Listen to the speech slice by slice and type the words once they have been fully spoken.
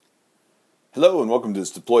Hello and welcome to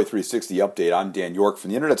this Deploy360 update. I'm Dan York from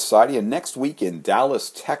the Internet Society, and next week in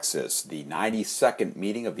Dallas, Texas, the 92nd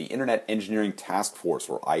meeting of the Internet Engineering Task Force,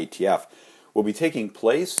 or IETF, will be taking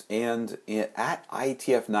place, and at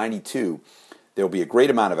IETF 92, there will be a great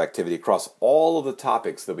amount of activity across all of the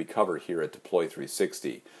topics that we cover here at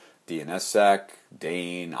Deploy360. DNSSEC,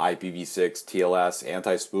 DANE, IPv6, TLS,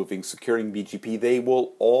 anti-spoofing, securing BGP, they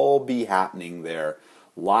will all be happening there.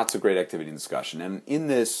 Lots of great activity and discussion. And in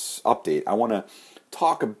this update, I want to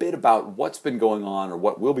talk a bit about what's been going on or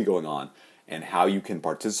what will be going on and how you can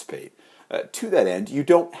participate. To that end, you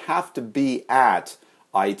don't have to be at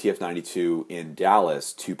IETF 92 in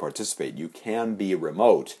Dallas to participate. You can be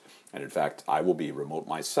remote, and in fact, I will be remote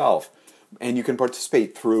myself. And you can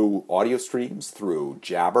participate through audio streams, through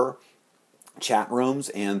Jabber, chat rooms,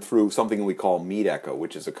 and through something we call MeetEcho,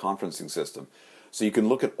 which is a conferencing system. So you can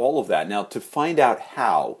look at all of that. Now, to find out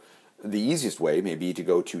how, the easiest way may be to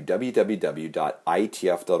go to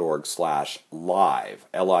www.ietf.org/live,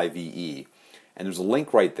 L-I-V-E, and there's a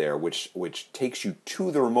link right there which takes you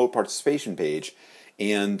to the remote participation page,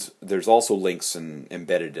 and there's also links and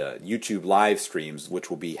embedded YouTube live streams, which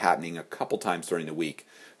will be happening a couple times during the week,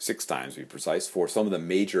 6 times to be precise, for some of the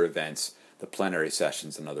major events, the plenary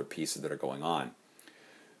sessions and other pieces that are going on.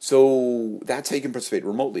 So that's how you can participate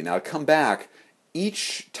remotely. Now, to come back,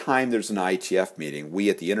 each time there's an IETF meeting, we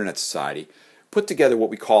at the Internet Society put together what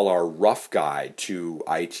we call our rough guide to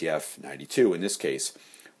IETF 92 in this case,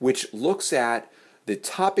 which looks at the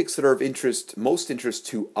topics that are of interest, most interest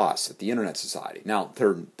to us at the Internet Society. Now,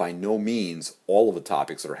 they're by no means all of the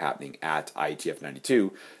topics that are happening at IETF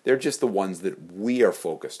 92. They're just the ones that we are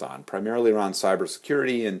focused on, primarily around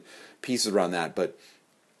cybersecurity and pieces around that, but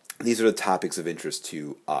these are the topics of interest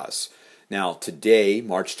to us. Now, today,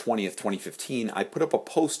 March 20th, 2015, I put up a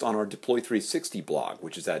post on our Deploy360 blog,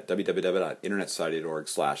 which is at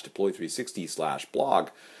www.internetsociety.org/Deploy360/blog,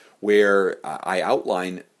 where I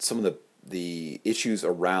outline some of the issues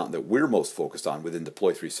around that we're most focused on within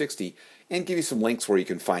Deploy360 and give you some links where you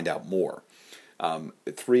can find out more.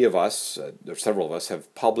 Three of us, or several of us,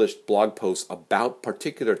 have published blog posts about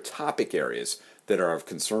particular topic areas that are of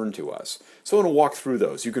concern to us. So I want to walk through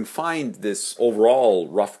those. You can find this overall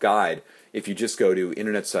rough guide if you just go to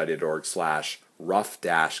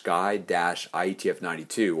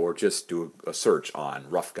internetsociety.org/rough-guide-IETF92, or just do a search on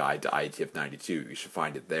rough guide to IETF 92. You should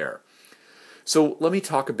find it there. So let me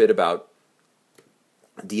talk a bit about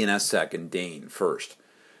DNSSEC and DANE first.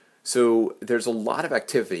 So there's a lot of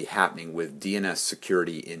activity happening with DNS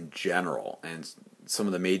security in general, and some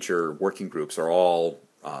of the major working groups are all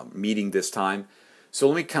meeting this time. So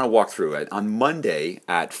let me kind of walk through it. On Monday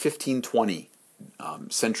at 15:20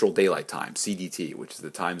 Central Daylight Time, CDT, which is the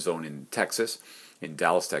time zone in Texas, in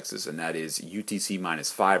Dallas, Texas, and that is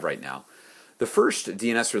UTC-5 right now. The first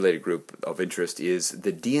DNS-related group of interest is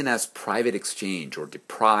the DNS Private Exchange, or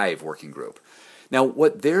Deprive working group. Now,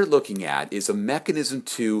 what they're looking at is a mechanism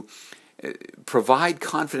to provide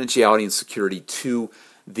confidentiality and security to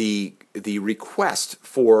the request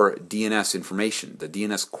for DNS information, the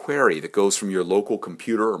DNS query that goes from your local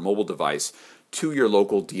computer or mobile device to your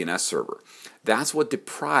local DNS server. That's what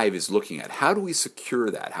Deprive is looking at. How do we secure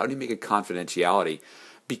that? How do you make it confidentiality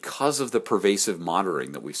because of the pervasive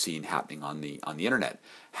monitoring that we've seen happening on the internet?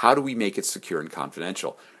 How do we make it secure and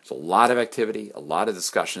confidential? There's a lot of activity, a lot of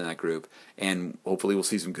discussion in that group, and hopefully we'll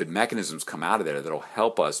see some good mechanisms come out of there that'll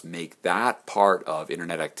help us make that part of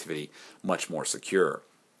internet activity much more secure.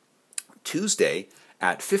 Tuesday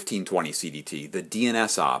at 15:20 CDT, the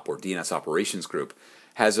DNS Op, or DNS Operations Group,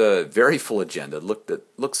 has a very full agenda that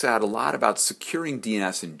looks at a lot about securing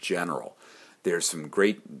DNS in general. There's some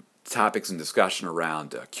great topics and discussion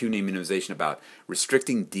around QNAME minimization, about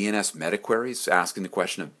restricting DNS meta queries, asking the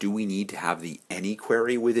question of, do we need to have the any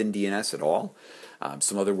query within DNS at all?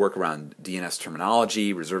 Some other work around DNS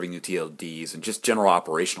terminology, reserving UTLDs, and just general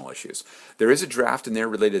operational issues. There is a draft in there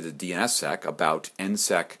related to DNSSEC about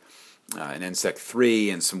NSEC and NSEC 3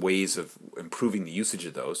 and some ways of improving the usage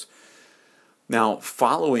of those. Now,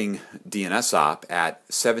 following DNS Op at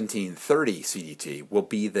 17:30 CDT will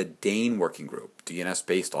be the DANE working group,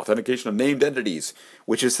 DNS-based authentication of named entities,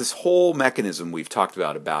 which is this whole mechanism we've talked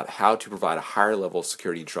about how to provide a higher level of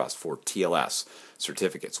security and trust for TLS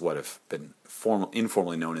certificates, what have been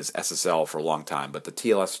informally known as SSL for a long time, but the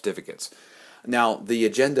TLS certificates. Now, the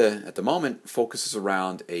agenda at the moment focuses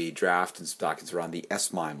around a draft and some documents around the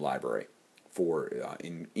SMIME library for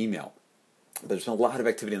in email. There's been a lot of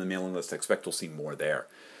activity on the mailing list. I expect we'll see more there.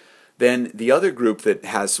 Then the other group that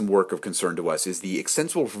has some work of concern to us is the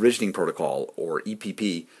Extensible Provisioning Protocol, or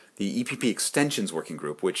EPP, The EPP Extensions Working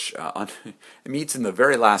Group, which it meets in the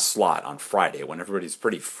very last slot on Friday when everybody's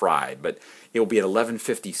pretty fried, but it will be at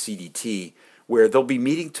 11:50 CDT, where they'll be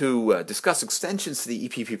meeting to discuss extensions to the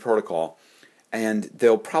EPP protocol, and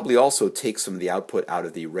they'll probably also take some of the output out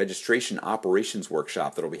of the registration operations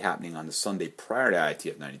workshop that will be happening on the Sunday prior to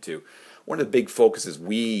IETF 92. One of the big focuses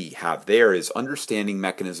we have there is understanding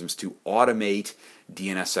mechanisms to automate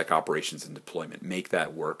DNSSEC operations and deployment, make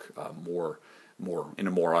that work in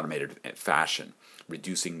a more automated fashion,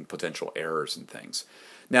 reducing potential errors and things.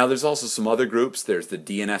 Now, there's also some other groups. There's the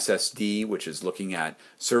DNSSD, which is looking at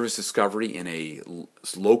service discovery in a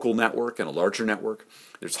local network and a larger network.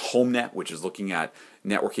 There's HomeNet, which is looking at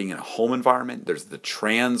networking in a home environment. There's the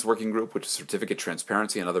Trans Working Group, which is certificate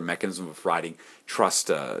transparency, another mechanism of providing trust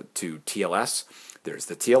to TLS. There's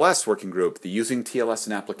the TLS Working Group, the using TLS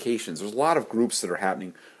in applications. There's a lot of groups that are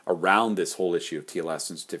happening around this whole issue of TLS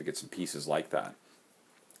and certificates and pieces like that.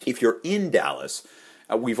 If you're in Dallas,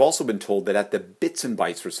 we've also been told that at the Bits and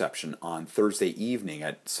Bytes reception on Thursday evening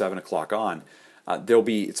at 7 o'clock on,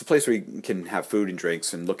 it's a place where you can have food and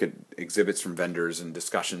drinks and look at exhibits from vendors and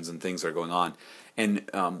discussions and things that are going on. And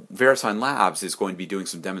VeriSign Labs is going to be doing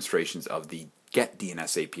some demonstrations of the Get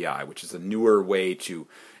DNS API, which is a newer way to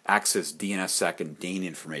access DNSSEC and DANE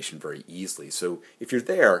information very easily. So if you're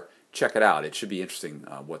there, check it out. It should be interesting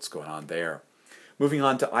what's going on there. Moving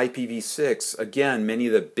on to IPv6, again, many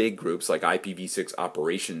of the big groups like IPv6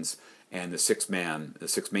 Operations and the six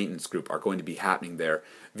maintenance group are going to be happening there.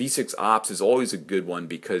 V6 Ops is always a good one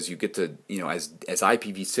because you get to, as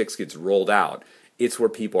IPv6 gets rolled out, it's where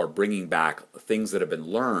people are bringing back things that have been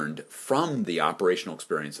learned from the operational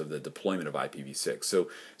experience of the deployment of IPv6. So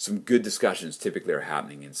some good discussions typically are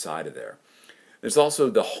happening inside of there. There's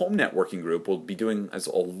also the HomeNet Working Group. Will be doing a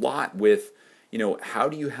lot with, how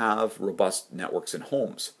do you have robust networks in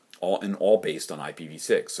homes, all based on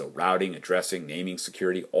IPv6. So routing, addressing, naming,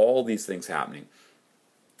 security, all these things happening,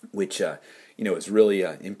 which is really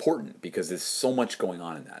important because there's so much going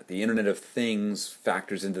on in that. The Internet of Things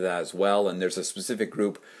factors into that as well, and there's a specific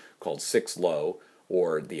group called 6LoW,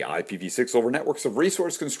 or the IPv6 over networks of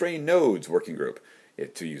resource-constrained nodes working group,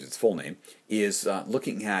 to use its full name, is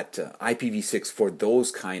looking at IPv6 for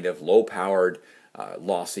those kind of low-powered,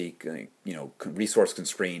 lossy,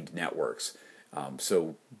 resource-constrained networks.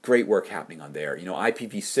 So great work happening on there.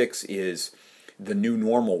 IPv6 is the new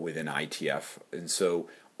normal within IETF, and so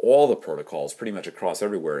all the protocols pretty much across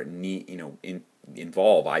everywhere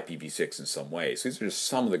involve IPv6 in some way. So these are just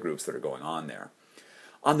some of the groups that are going on there.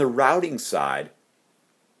 On the routing side,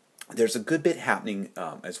 there's a good bit happening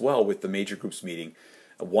as well with the major groups meeting.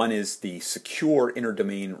 One is the Secure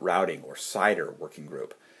Interdomain Routing, or CIDR Working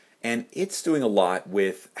Group. And it's doing a lot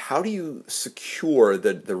with how do you secure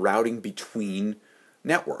the routing between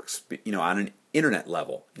networks, on an internet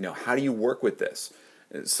level. How do you work with this?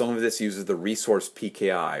 Some of this uses the Resource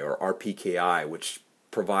PKI or RPKI, which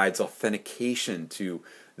provides authentication to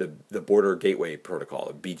the Border Gateway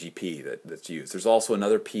Protocol, BGP, that's used. There's also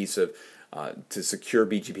another piece of to secure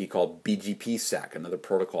BGP called BGPsec, another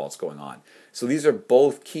protocol that's going on. So these are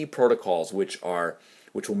both key protocols which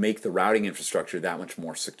will make the routing infrastructure that much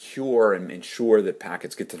more secure and ensure that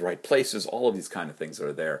packets get to the right places. All of these kind of things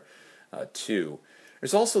are there too.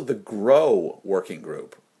 There's also the GROW Working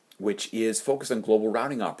Group, which is focused on global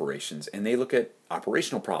routing operations, and they look at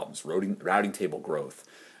operational problems, routing table growth,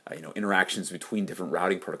 interactions between different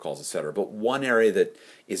routing protocols, etc. But one area that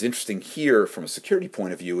is interesting here from a security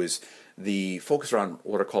point of view is the focus around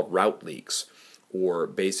what are called route leaks, or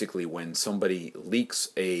basically when somebody leaks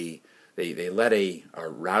they let a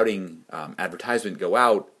routing advertisement go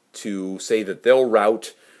out to say that they'll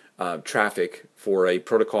route traffic for a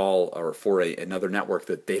protocol or for another network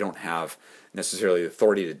that they don't have necessarily the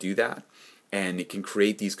authority to do that, and it can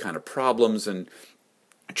create these kind of problems, and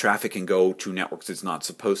traffic can go to networks it's not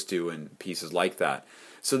supposed to, and pieces like that.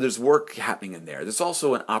 So there's work happening in there. There's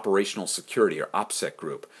also an operational security, or OPSEC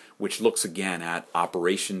group, which looks again at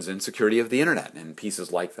operations and security of the internet and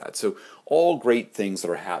pieces like that. So all great things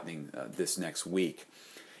that are happening this next week.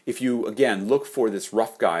 If you, again, look for this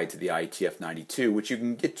rough guide to the IETF 92, which you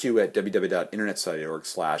can get to at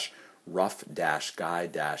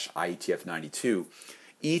www.internetsite.org/rough-guide-IETF92,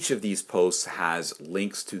 each of these posts has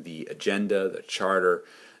links to the agenda, the charter,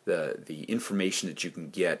 the information that you can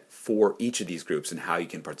get for each of these groups and how you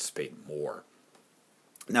can participate more.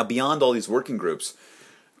 Now, beyond all these working groups,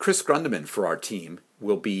 Chris Grundeman for our team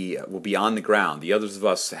will be on the ground. The others of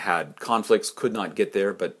us had conflicts, could not get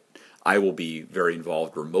there, but I will be very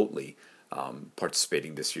involved remotely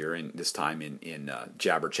participating this year and this time in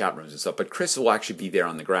Jabber chat rooms and stuff. But Chris will actually be there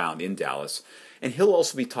on the ground in Dallas, and he'll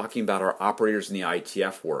also be talking about our operators in the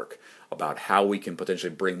IETF work, about how we can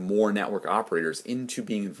potentially bring more network operators into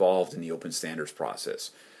being involved in the open standards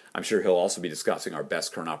process. I'm sure he'll also be discussing our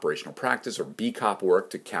best current operational practice or BCOP work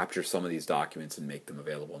to capture some of these documents and make them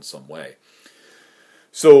available in some way.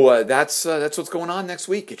 So that's what's going on next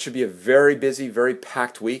week. It should be a very busy, very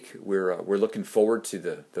packed week. We're looking forward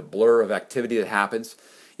to the blur of activity that happens.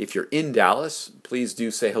 If you're in Dallas, please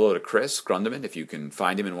do say hello to Chris Grundeman if you can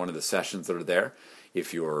find him in one of the sessions that are there.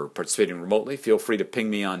 If you're participating remotely, feel free to ping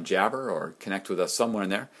me on Jabber or connect with us somewhere in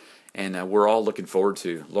there. And we're all looking forward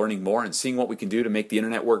to learning more and seeing what we can do to make the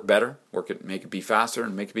internet work better, make it be faster,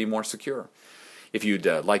 and make it be more secure. If you'd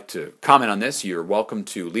like to comment on this, you're welcome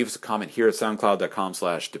to leave us a comment here at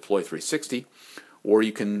soundcloud.com/deploy360, or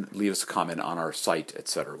you can leave us a comment on our site,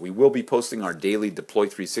 etc. We will be posting our daily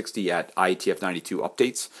Deploy360 at IETF 92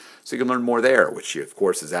 updates, so you can learn more there, which of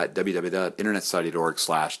course is at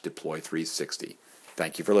www.internetsociety.org/deploy360.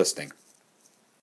 Thank you for listening.